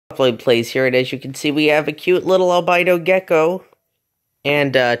Floyd plays here, and as you can see, we have a cute little albino gecko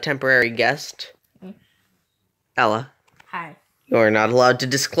and a temporary guest, Ella. Hi. You're not allowed to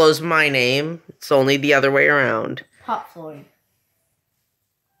disclose my name. It's only the other way around. Pop Floyd.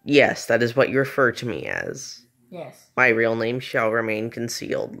 Yes, that is what you refer to me as. Yes. My real name shall remain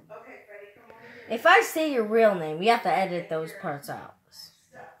concealed. If I say your real name, we have to edit those parts out.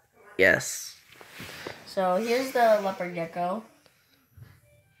 Yes. So here's the leopard gecko.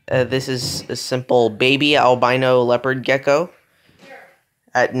 This is a simple baby albino leopard gecko.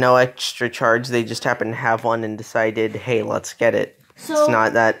 At no extra charge, they just happened to have one and decided, hey, let's get it. So,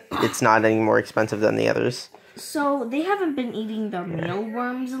 it's not any more expensive than the others. So they haven't been eating the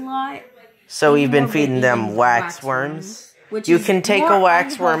mealworms a lot. So we've been feeding them waxworms. You can take a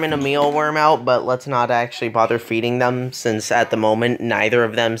waxworm and a mealworm out, but let's not actually bother feeding them, since at the moment, neither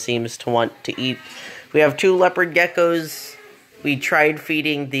of them seems to want to eat. We have 2 leopard geckos. We tried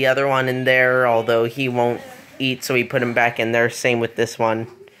feeding the other one in there, although he won't eat, so we put him back in there. Same with this one.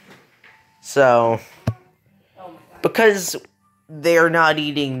 So, because they're not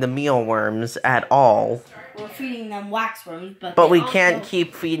eating the mealworms at all. We're feeding them waxworms, but we can't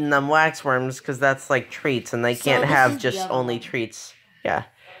keep feeding them waxworms because that's like treats, and they can't have just only treats. Yeah.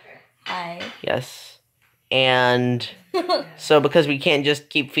 Hi. Yes. And so because we can't just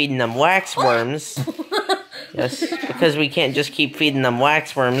keep feeding them waxworms, yes, because we can't just keep feeding them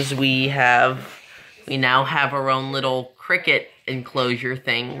waxworms, we now have our own little cricket enclosure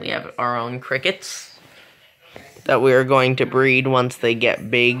thing. We have our own crickets that we are going to breed once they get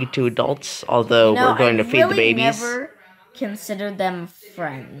big to adults, although we're going to feed the babies. I never considered them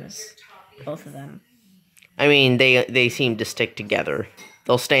friends, both of them. I mean, they seem to stick together.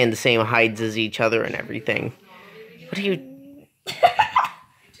 They'll stay in the same hides as each other and everything. What are you...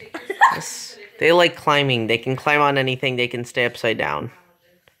 Yes. They like climbing. They can climb on anything. They can stay upside down.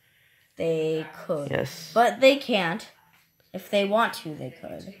 They could. Yes. But they can't. If they want to, they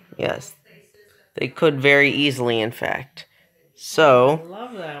could. Yes. They could very easily, in fact. So, I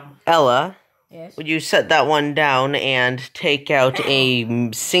love them. Ella, yes? Would you set that one down and take out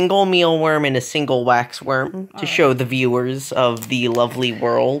a single mealworm and a single waxworm to show the viewers of the lovely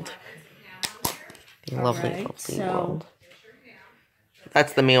world? The lovely world.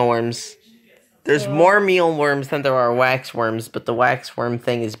 That's the mealworms. There's more mealworms than there are waxworms, but the waxworm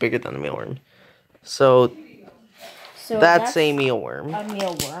thing is bigger than the mealworm. So that's a mealworm. A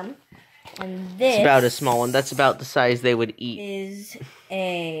mealworm. And this... It's about a small one. That's about the size they would eat. Is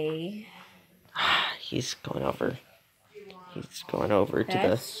a... He's going over. He's going over to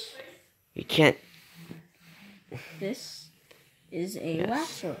the... You can't... This is a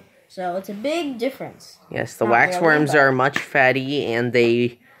waxworm. So it's a big difference. Yes, the waxworms are much fatty, and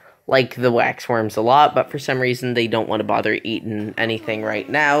they like the waxworms a lot, but for some reason they don't want to bother eating anything right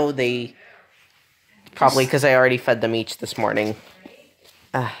now. They... Probably because I already fed them each this morning.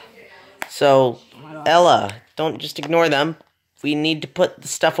 So, Ella, don't just ignore them. We need to put the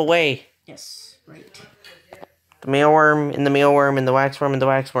stuff away. Yes, right. The mealworm, and the mealworm, and the waxworm, and the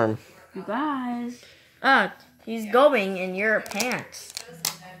waxworm. You guys. He's going in your pants.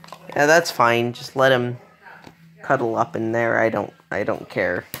 Yeah, that's fine. Just let him cuddle up in there. I don't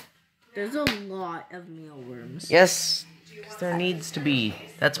care. There's a lot of mealworms. Yes, because there needs to be.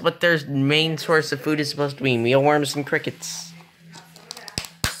 That's what their main source of food is supposed to be. Mealworms and crickets.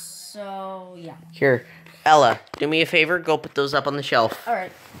 So, yeah. Here, Ella, do me a favor. Go put those up on the shelf.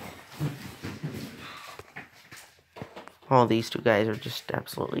 Alright. Oh, these 2 guys are just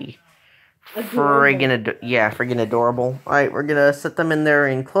absolutely friggin' adorable. Alright, we're gonna set them in their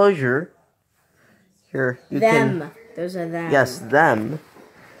enclosure. Here, Those are them. Yes, them.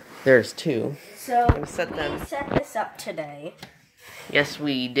 There's 2. So, we set this up today. Yes,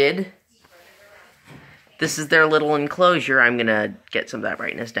 we did. This is their little enclosure. I'm gonna get some of that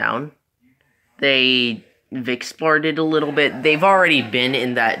brightness down. They've explored it a little bit. They've already been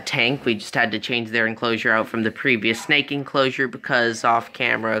in that tank. We just had to change their enclosure out from the previous snake enclosure because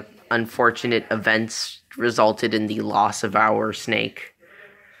off-camera unfortunate events resulted in the loss of our snake.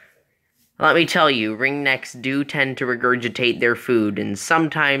 Let me tell you, ringnecks do tend to regurgitate their food, and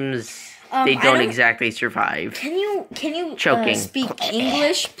sometimes they don't exactly survive. Can you choking. Speak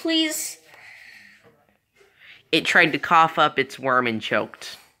English, please? It tried to cough up its worm and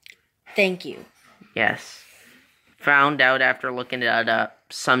choked. Thank you. Yes. Found out after looking it up,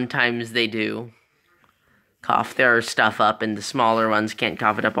 sometimes they do cough their stuff up, and the smaller ones can't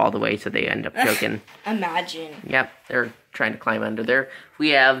cough it up all the way, so they end up choking. Imagine. Yep, they're trying to climb under there. We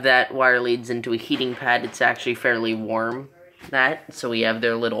have that wire leads into a heating pad. It's actually fairly warm, so we have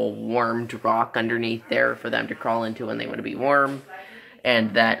their little warmed rock underneath there for them to crawl into when they want to be warm.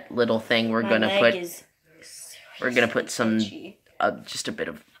 And that little thing we're gonna put some just a bit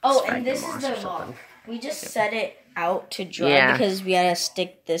of and this is the log. We just set it out to dry because we had to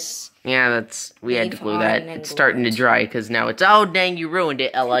stick this. Yeah, we had to glue that. It's starting to dry because now it's. Oh dang! You ruined it,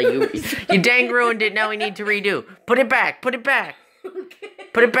 Ella. You dang ruined it. Now we need to redo. Put it back. Put it back. Okay.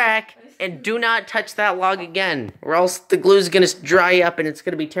 Put it back, and do not touch that log again, or else the glue's gonna dry up and it's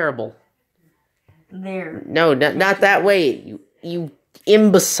gonna be terrible. There. No, not that way. You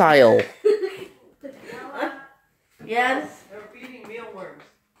imbecile. Yes. They're feeding mealworms.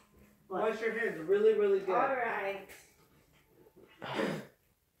 Wash your hands really, really good. Alright.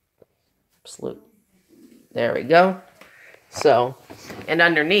 Absolute. There we go. So, and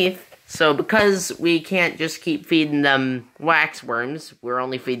underneath, so because we can't just keep feeding them wax worms, we're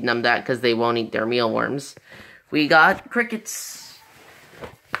only feeding them that because they won't eat their mealworms, we got crickets.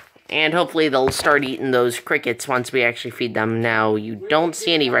 And hopefully they'll start eating those crickets once we actually feed them. Now, you don't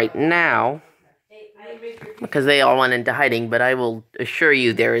see any right now, because they all went into hiding, but I will assure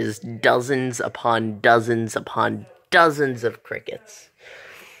you there is dozens upon dozens upon dozens of crickets.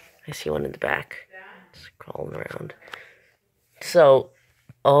 I see one in the back, just crawling around. So,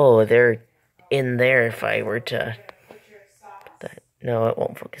 oh, they're in there if I were to... No, it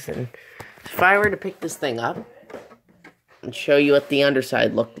won't focus in. If I were to pick this thing up and show you what the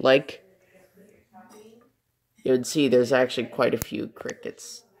underside looked like, you would see there's actually quite a few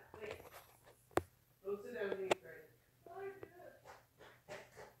crickets.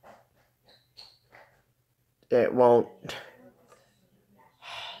 It won't...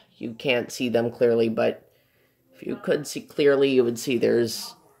 You can't see them clearly, but if you could see clearly, you would see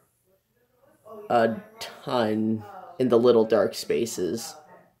there's a ton in the little dark spaces.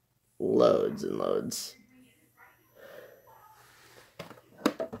 Loads and loads.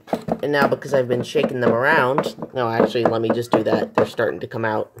 And now, because I've been shaking them around... No, actually, let me just do that. They're starting to come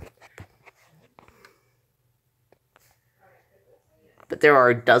out. But there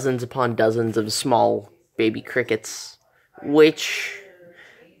are dozens upon dozens of small baby crickets, which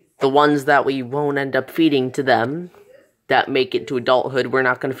the ones that we won't end up feeding to them, that make it to adulthood, we're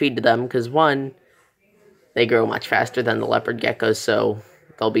not going to feed to them, because one, they grow much faster than the leopard geckos, so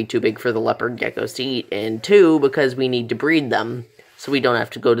they'll be too big for the leopard geckos to eat, and two, because we need to breed them, so we don't have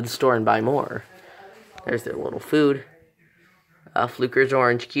to go to the store and buy more. There's their little food. Fluker's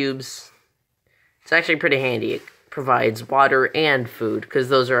orange cubes. It's actually pretty handy. It provides water and food, because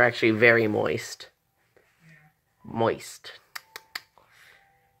those are actually very moist.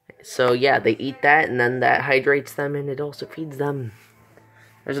 So yeah, they eat that, and then that hydrates them, and it also feeds them.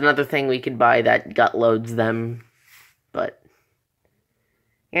 There's another thing we could buy that gut loads them, but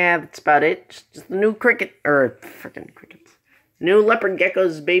yeah, that's about it. Just the new freaking crickets. New leopard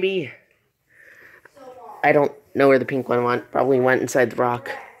geckos, baby. I don't know where the pink one went. Probably went inside the rock.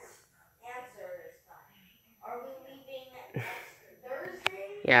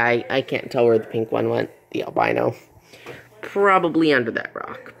 Yeah, I can't tell where the pink one went, the albino. Probably under that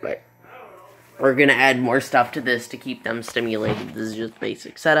rock, but we're going to add more stuff to this to keep them stimulated. This is just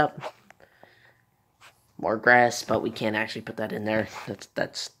basic setup. More grass, but we can't actually put that in there.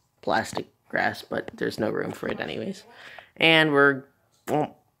 That's plastic grass, but there's no room for it anyways. And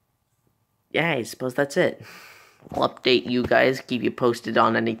well, yeah, I suppose that's it. I'll update you guys, keep you posted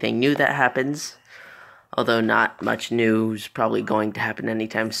on anything new that happens. Although not much news probably going to happen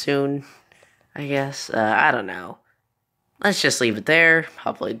anytime soon, I guess. I don't know. Let's just leave it there.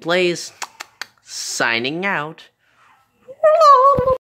 Hopefully it plays. Signing out.